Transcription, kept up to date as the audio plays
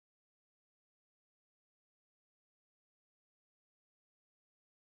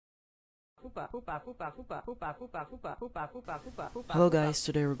Hello guys,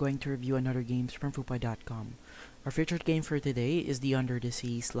 today we're going to review another games from Fupa.com. Our featured game for today is the Under the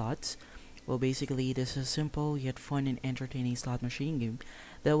Sea Slots. Well, basically, this is a simple yet fun and entertaining slot machine game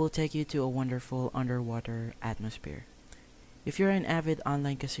that will take you to a wonderful underwater atmosphere. If you're an avid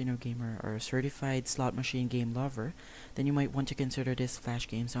online casino gamer or a certified slot machine game lover, then you might want to consider this flash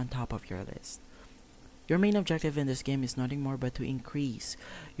games on top of your list. Your main objective in this game is nothing more but to increase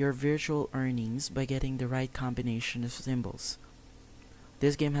your virtual earnings by getting the right combination of symbols.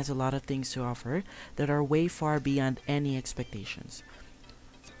 This game has a lot of things to offer that are way far beyond any expectations.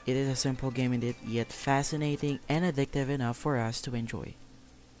 It is a simple game indeed, yet fascinating and addictive enough for us to enjoy.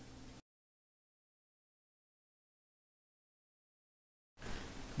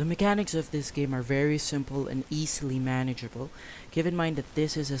 The mechanics of this game are very simple and easily manageable. Keep in mind that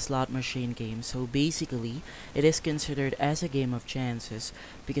this is a slot machine game, so basically it is considered as a game of chances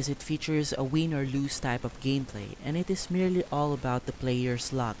because it features a win or lose type of gameplay, and it is merely all about the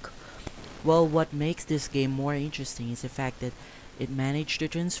player's luck. Well, what makes this game more interesting is the fact that it managed to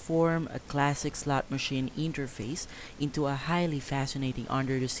transform a classic slot machine interface into a highly fascinating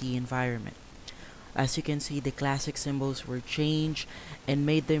under-the-sea environment. As you can see, the classic symbols were changed and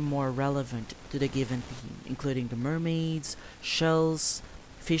made them more relevant to the given theme, including the mermaids, shells,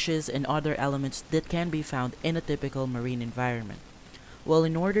 fishes, and other elements that can be found in a typical marine environment. Well,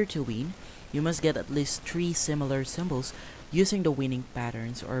 in order to win, you must get at least 3 similar symbols using the winning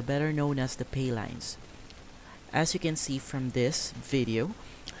patterns, or better known as the pay lines. As you can see from this video,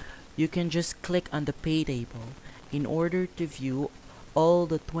 you can just click on the pay table in order to view all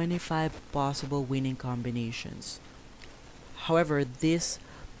the 25 possible winning combinations. However, these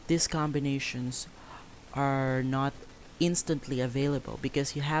combinations are not instantly available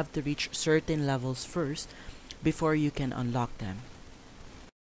because you have to reach certain levels first before you can unlock them.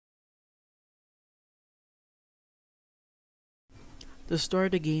 To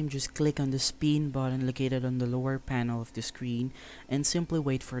start the game, just click on the spin button located on the lower panel of the screen and simply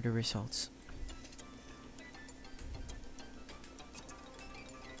wait for the results.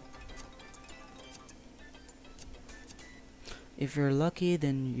 If you're lucky,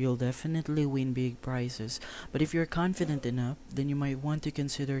 then you'll definitely win big prizes, but if you're confident enough, then you might want to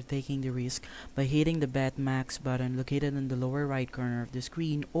consider taking the risk by hitting the Bet Max button located in the lower right corner of the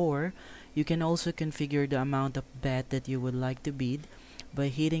screen, or you can also configure the amount of bet that you would like to bid by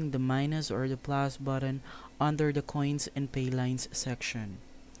hitting the minus or the plus button under the coins and pay lines section.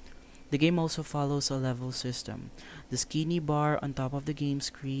 The game also follows a level system. The skinny bar on top of the game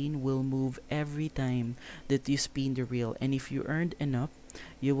screen will move every time that you spin the reel, and if you earned enough,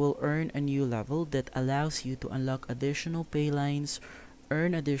 you will earn a new level that allows you to unlock additional pay lines,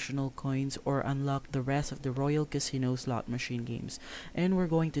 earn additional coins, or unlock the rest of the Royal Casino slot machine games. And we're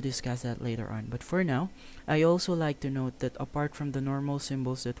going to discuss that later on. But for now, I also like to note that apart from the normal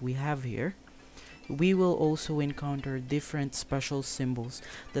symbols that we have here, we will also encounter different special symbols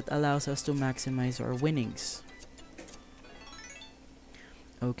that allows us to maximize our winnings.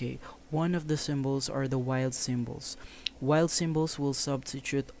 Okay, one of the symbols are the wild symbols. Wild symbols will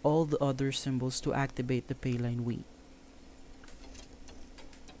substitute all the other symbols to activate the payline wheel.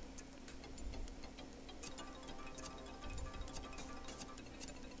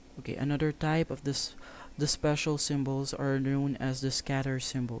 Okay, another type of the special symbols are known as the scatter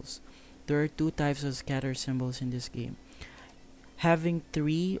symbols. There are 2 types of scatter symbols in this game. Having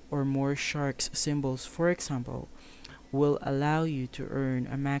 3 or more sharks symbols, for example, will allow you to earn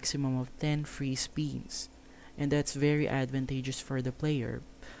a maximum of 10 free spins, and that's very advantageous for the player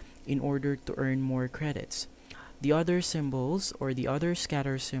in order to earn more credits. The other symbols, or the other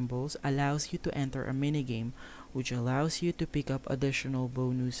scatter symbols, allows you to enter a minigame which allows you to pick up additional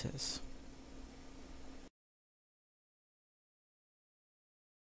bonuses.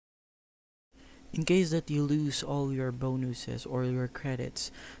 In case that you lose all your bonuses or your credits,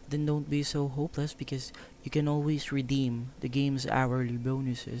 then don't be so hopeless because you can always redeem the game's hourly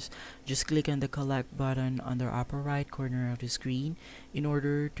bonuses. Just click on the collect button on the upper right corner of the screen in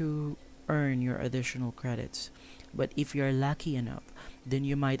order to earn your additional credits. But if you are lucky enough, then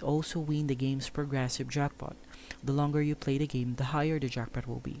you might also win the game's progressive jackpot. The longer you play the game, the higher the jackpot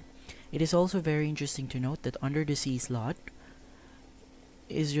will be. It is also very interesting to note that Under the Sea Slot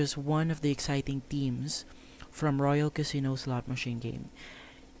is just one of the exciting themes from Royal Casino slot machine game.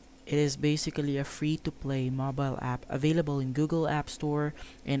 It is basically a free-to-play mobile app available in Google App Store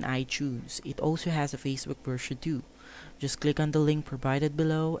and iTunes. It also has a Facebook version too. Just click on the link provided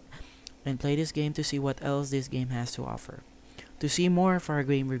below and play this game to see what else this game has to offer. To see more of our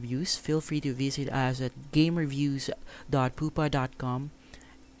game reviews, feel free to visit us at gamereviews.pupa.com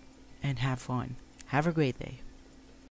and have fun. Have a great day.